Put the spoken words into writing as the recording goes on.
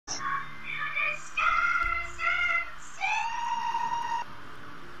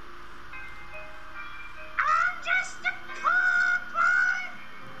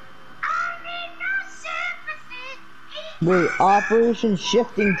Wait, Operation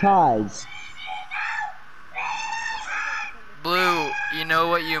Shifting Tides. Blue, you know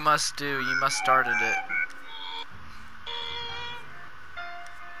what you must do. You must start it.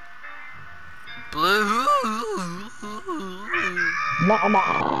 Blue.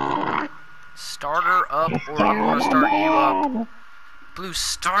 Mama. Start her up or I'm gonna start you up. Blue,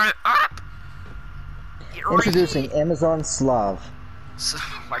 start it up! Introducing Amazon Slav. So,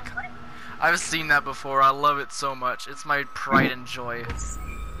 oh my god. I've seen that before. I love it so much. It's my pride and joy.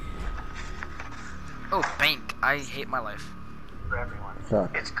 Oh, bank. I hate my life. For everyone.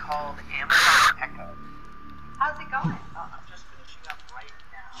 Fuck. It's called Amazon Echo. How's it going? Oh, I'm just finishing up right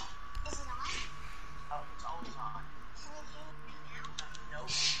now. Is it on? Oh, it's always on. Can you hear me now? No,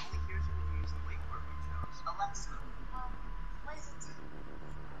 it only hears it when you use the wake word we chose. Alexa. What does it do?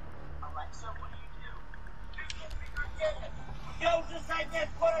 Alexa, what do you do? Я уже задняя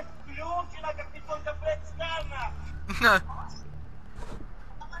скорость включена, как не только представлена.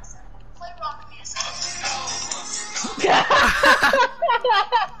 Alexa, play rock music.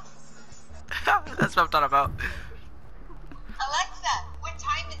 That's what I'm talking about. Alexa, what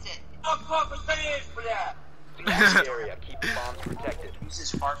time is it? Быстрее, бля! The area, keep the bombs protected. It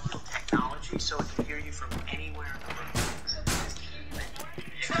uses far field technology so it can hear you from anywhere in the room.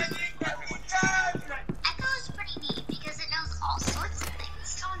 Echo is pretty neat because it knows all sorts of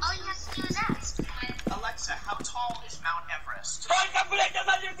things. All you have to do is ask. Alexa, how tall is Mount Everest? Сколько, блядь, я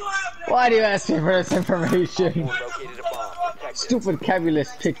залегла, бля! Why do you ask me for this information? Located a bomb. Protected. Stupid cabulous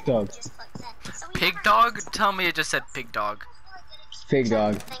pig dog. Just plugs in. So we Pig never dog? Tell me it just said pig dog. Pig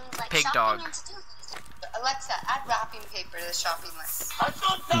dog. things like Pig shopping dog. and to-do lists. Alexa, add wrapping paper to the shopping list.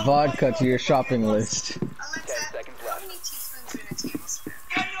 Vodka to your shopping list. 10 Alexa, seconds how left. many teaspoons are in a tablespoon?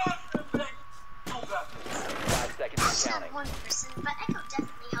 5 seconds and Just counting. have one person, but Echo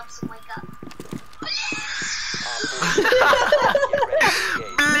definitely helps him wake up.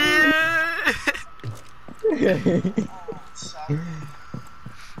 Get ready to engage.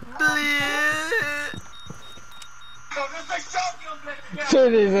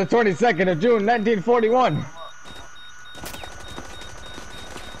 Today is the 22nd of June, 1941.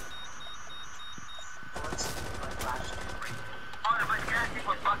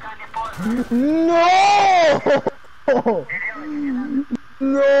 No!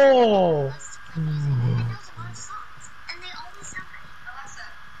 No! He knows a lot of songs, and they always sound good. Alexa,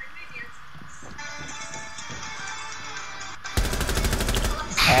 bring me the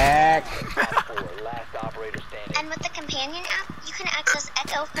Hack. Top 4, last operator standing. And with the companion app, you can access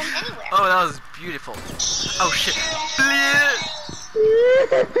Echo from anywhere. Oh, that was beautiful. Oh shit.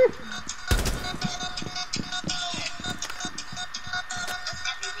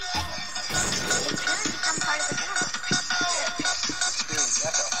 Become part of the family.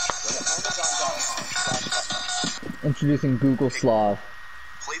 Introducing Google Slav.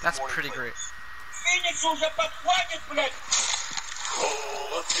 That's pretty great. Феникс уже подхватит, блядь!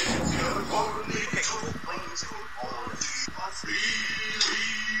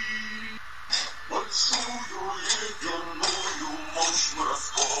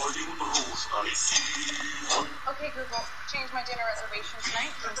 Okay, Google, change my dinner reservation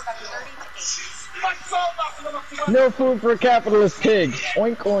tonight from 7:30 to 8. Пошел нахуй на максимальный! No food for a capitalist pig.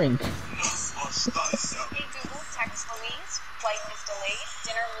 Oink oink. Hey Google, text Louise, flight is delayed,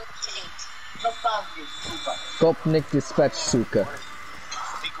 dinner moved to 8. Заставки, сука! Gopnik dispatch suka.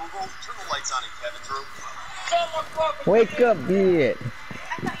 Hey Google, turn the lights on in Kevin's room. Wake up, bitch. I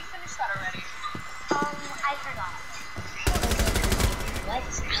thought you finished that already. I forgot. What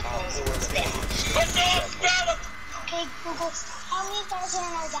apples is this? Okay, Google, how many stars are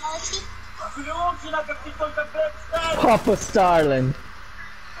in our galaxy? Включена, как не только представлена! Papa Starlin.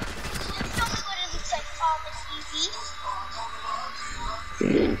 Tell me what it looks like on the TV.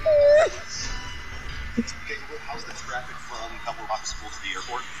 Okay Google, how's the traffic from Couple Rock School to the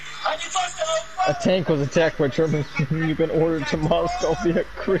airport? Они только A tank was attacked by Germans. You've been ordered to Moscow via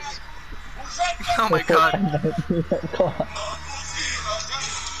Chris. Oh my god.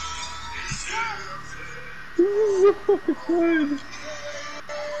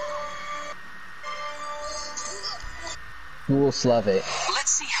 Google Slav 8.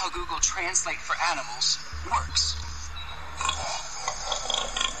 Let's see how Google Translate for animals works.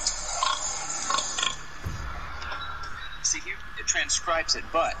 See here? It transcribes it,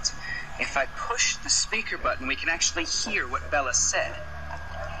 but if I push the speaker button, we can actually hear what Bella said.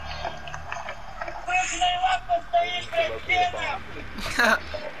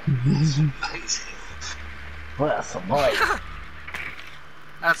 Well, that's some light.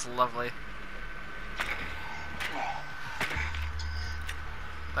 That's lovely.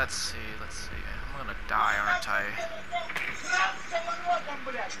 Let's see. I'm gonna die, aren't I?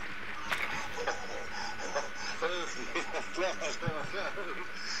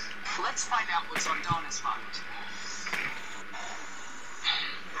 Let's find out what's on Donna's mind.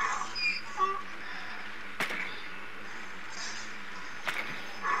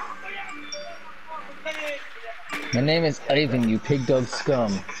 My name is Ivan, you pig dog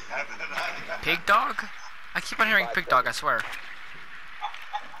scum. Pig dog? I keep on hearing pig dog, I swear.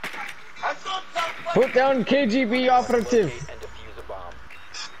 Put down KGB operative. And defuse a bomb.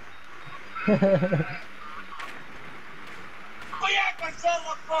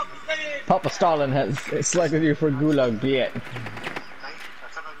 Papa Stalin has selected you for Gulag, Biet.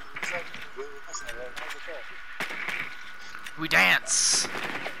 We dance.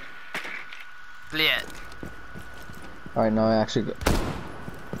 Blit. Alright, no, I actually go.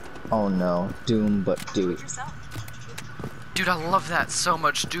 Oh no, Doom but do it. Dude, I love that so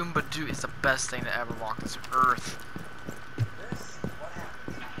much. Doom but do is the best thing to ever walk this earth.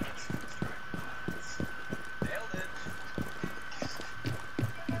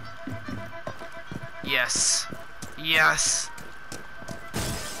 Yes. Yes.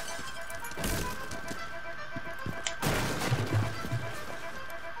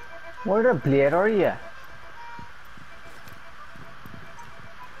 Where the blade are you?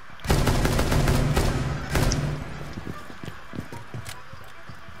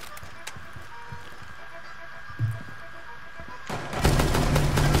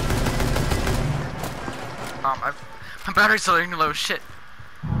 My battery's starting low. Shit.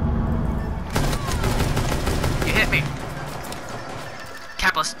 You hit me.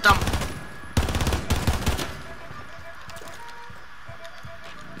 Capitalist dumb.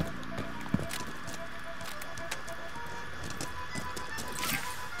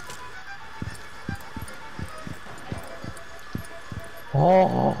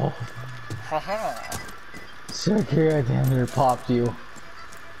 Oh. Secure, I damn near popped you.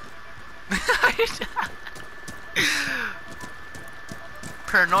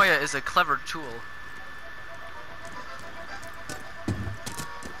 Paranoia is a clever tool.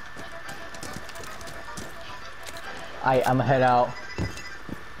 I'm gonna head out.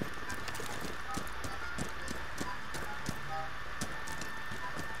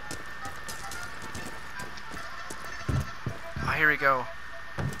 Oh, here we go.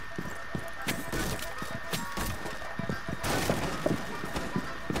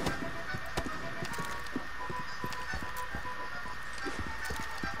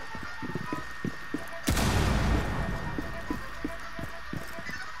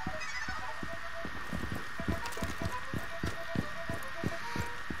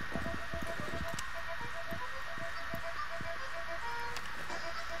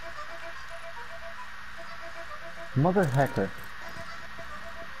 Mother hecker.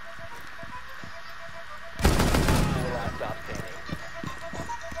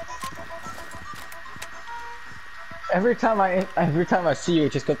 Every time I see you,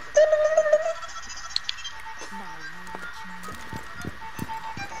 it just goes.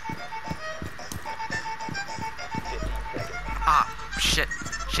 Ah, shit.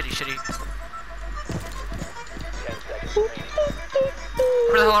 Shitty.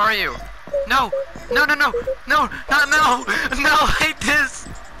 Where the hell are you? No, not now. No, I hate this.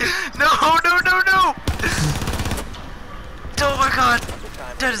 No. Oh my god.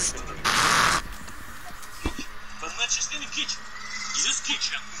 That is.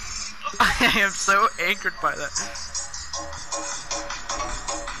 I am so angered by that.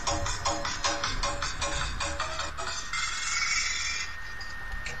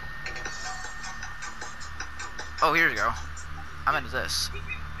 Oh, here you go. I'm into this.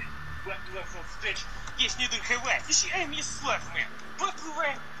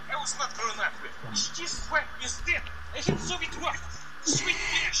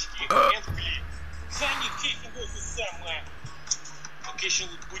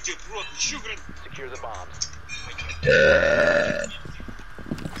 Secure the bombs.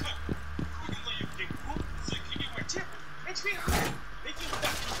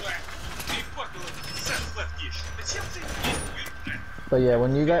 But yeah,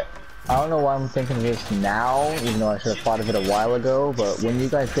 when you guys, I don't know why I'm thinking of this now, even though I should have thought of it a while ago, but when you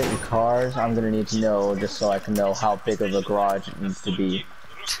guys get your cars, I'm gonna need to know, just so I can know how big of a garage it needs to be.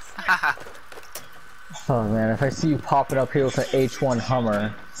 Oh man, if I see you popping up here with an H1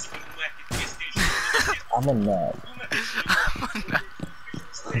 Hummer, I'm a nut.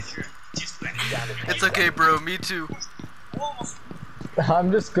 It's okay, bro. Me too.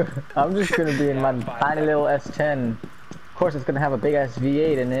 I'm just gonna be in my tiny little S10. Of course, it's gonna have a big ass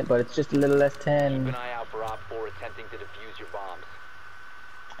V8 in it, but it's just a little S10. Keep an eye out for Op 4 attempting to defuse your bombs.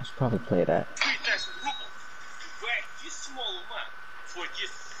 should probably play that.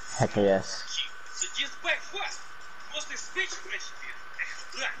 Heck yes.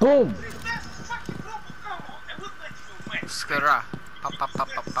 Boom! Skra. Pop pop pop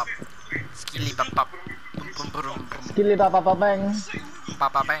pop pop. Skilly pop pop. Boom boom boom boom. Skilly ba ba ba bang.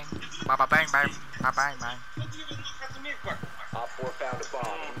 Baba bang. Baba bang bang. Baba bang bang. Op 4 found a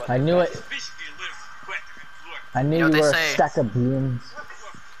bomb. You must I knew it. I knew You know you what they were say. a stack of beans.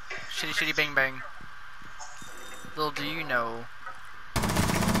 Shitty shitty bang bang. Little do you know,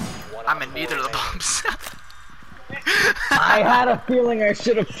 one I'm op in 4 neither of the remaining. bombs. I had a feeling I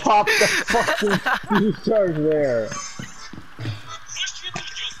should have popped the fucking speed charge there.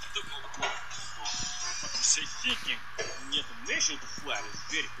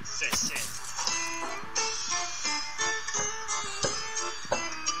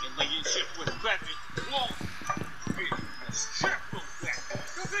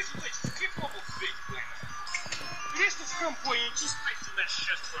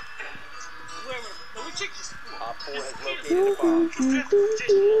 Op 4 has located a bomb. Op 4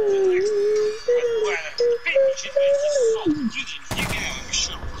 eliminated.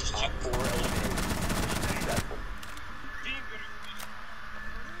 Successful.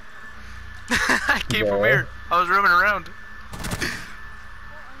 I came from here. I was roaming around.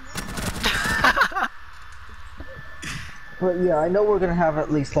 But yeah, I know we're gonna have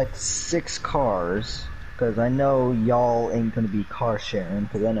at least like 6 cars. Because I know y'all ain't gonna be car sharing.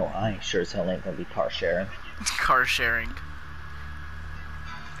 Because I know I sure as hell ain't gonna be car sharing. Car sharing.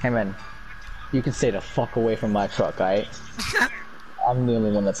 Hey man, you can stay the fuck away from my truck, alright? I'm the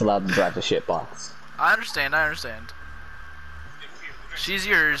only one that's allowed to drive the shit box. I understand, I understand. She's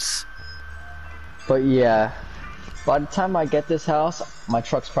yours. But yeah, by the time I get this house, my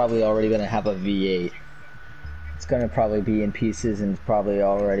truck's probably already gonna have a V8. It's gonna probably be in pieces and it's probably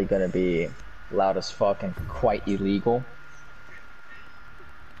already gonna be loud as fuck and quite illegal.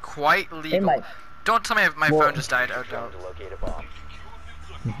 Quite legal. might- Don't tell me my Well- phone just died. Oh no. To locate a bomb.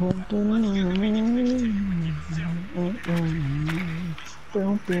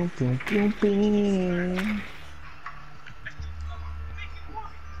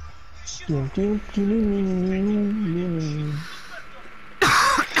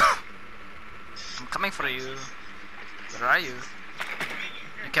 I'm coming for you. Where are you?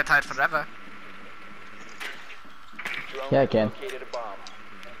 You can't hide forever. Drone Yeah, I has can. located a bomb.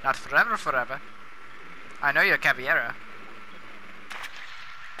 Not forever, forever. I know you're Caviera.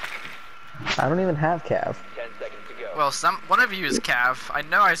 I don't even have Cav. 10 seconds to go. Well, one of you is Cav. I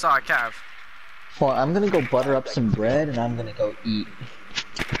know I saw a Cav. Well, I'm gonna go butter up some bread and I'm gonna go eat.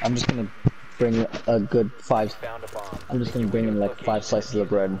 I'm just gonna bring a good 5. Found a bomb. I'm just gonna bring in like 5 slices of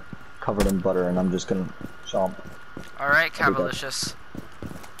bread covered in butter and I'm just gonna chomp. Alright, I'll be back. Cavalicious.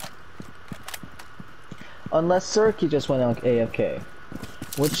 Unless Cirky just went on AFK.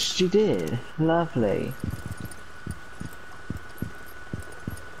 Which she did. Lovely.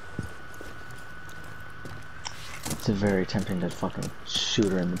 It's very tempting to fucking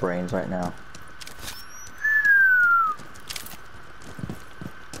shoot her in the brains right now.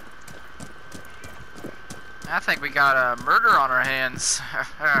 I think we got a murder on our hands.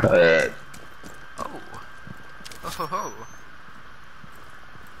 But Oh. Oh ho ho.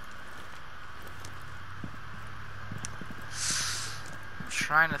 I'm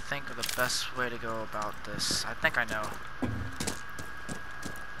trying to think of the best way to go about this. I think I know.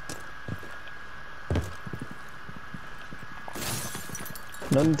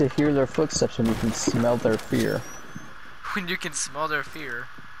 no need to hear their footsteps when you can smell their fear. When you can smell their fear.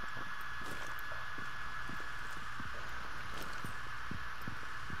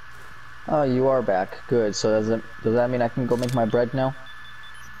 Oh, you are back. Good. So does that mean I can go make my bread now?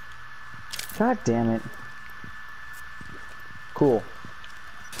 God damn it. Cool.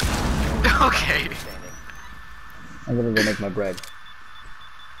 Okay. I'm gonna go make my bread.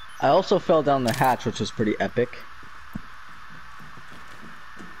 I also fell down the hatch, which was pretty epic.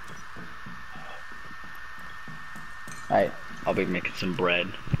 Alright, I'll be making some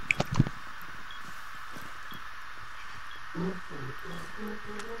bread.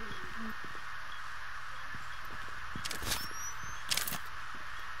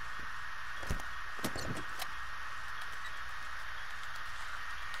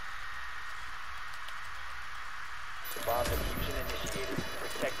 Bomb diffusion initiated.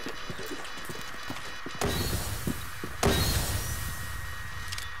 Protect the diffuser.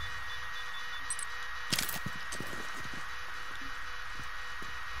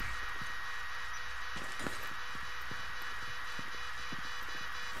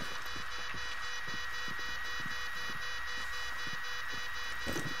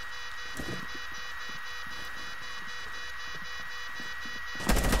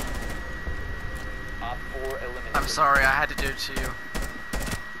 4 eliminated. I'm sorry, I had to do it to you.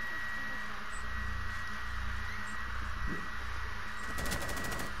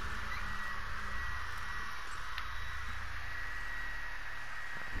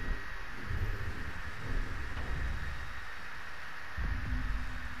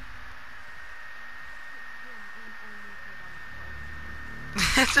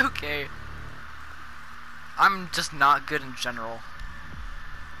 It's okay. I'm just not good in general.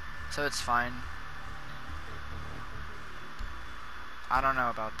 So it's fine. I don't know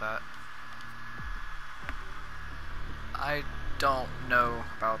about that. I don't know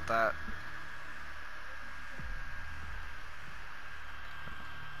about that.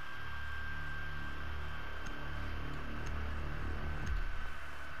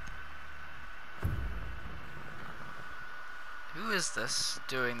 Who is this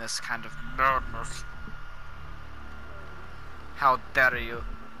doing this kind of madness? How dare you?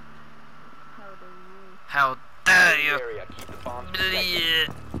 How dare you? Area. Keep the bombs protected.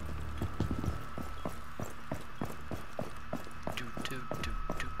 Bleh. Do, do, do,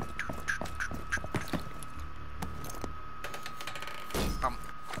 do, do, do. Bump.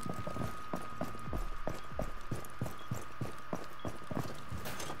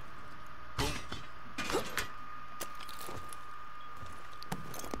 Boom.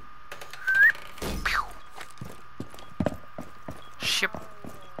 Pew. Ship.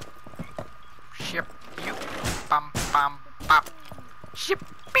 Ship. You. Bum, bum, bop. Ship.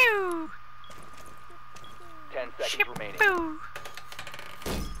 Pew. 10 seconds Ship. remaining. Pew.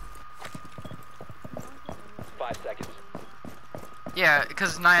 5 seconds. Yeah,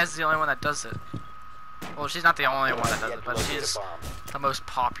 because Naya's the only one that does it. Well, she's not the only one that does Yet it, to but locate she's a bomb. the most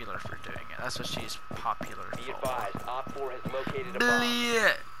popular for doing it. That's what she's popular Be for. advised, Op 4 has located a bomb.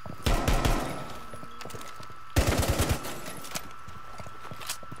 Bleh.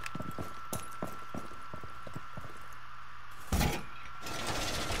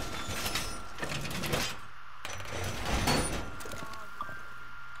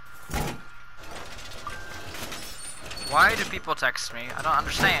 Why do people text me? I don't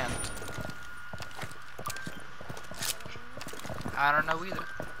understand. I don't know either.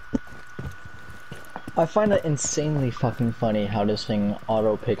 I find it insanely fucking funny how this thing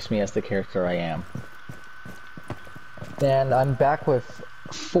auto picks me as the character I am. And I'm back with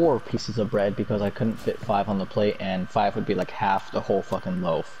 4 pieces of bread because I couldn't fit 5 on the plate, and 5 would be like half the whole fucking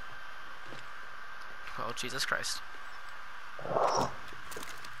loaf. Oh, Jesus Christ.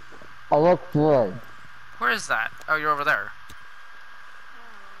 I look good. Where is that? Oh, you're over there.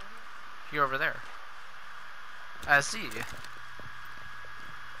 You're over there. I see.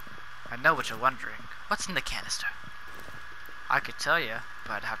 I know what you're wondering. What's in the canister? I could tell you,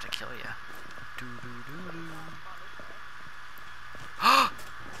 but I'd have to kill you. Doo doo doo doo.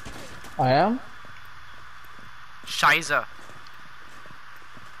 I am? Shiza.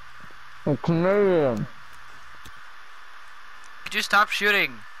 I'm Canadian. Could you stop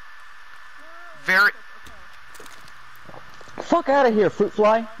shooting? Very. Fuck out of here, fruit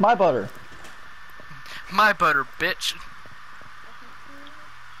fly. My butter. My butter, bitch.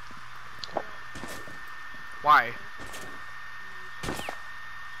 Why?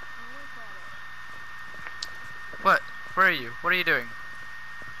 What? Where are you? What are you doing?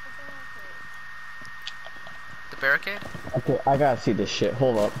 The barricade? Okay, I gotta see this shit.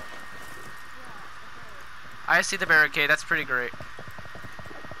 Hold up. I see the barricade. That's pretty great.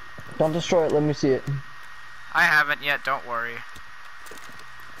 Don't destroy it. Let me see it. I haven't yet. Don't worry.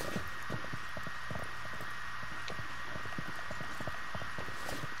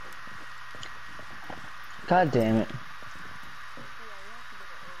 God damn it.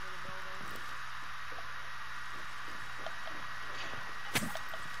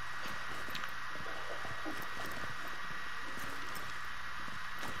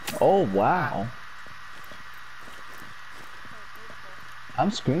 Oh, wow. I'm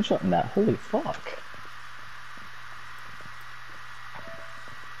screenshotting that. Holy fuck.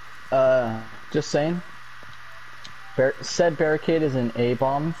 Just saying. Said barricade is an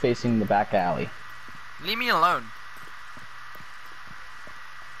A-bomb facing the back alley. Leave me alone.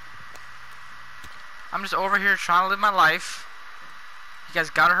 I'm just over here trying to live my life. You guys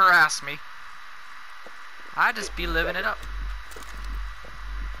gotta harass me. I just be living it up.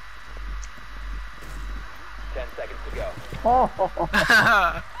 10 seconds to go. Oh,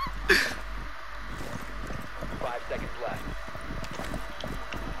 5 seconds left.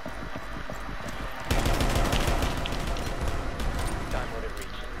 Time limit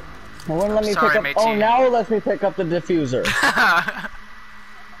reached. it wouldn't let me Sorry, pick up. matey. Oh, now it lets me pick up the diffuser.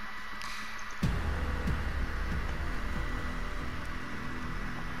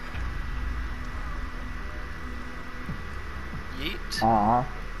 Uh-huh.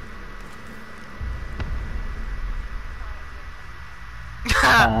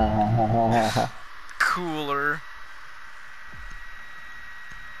 Cooler.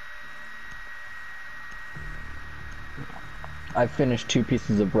 I finished 2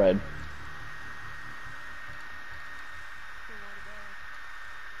 pieces of bread.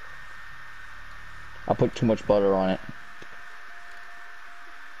 I put too much butter on it.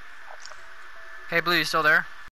 Hey, Blue, you still there?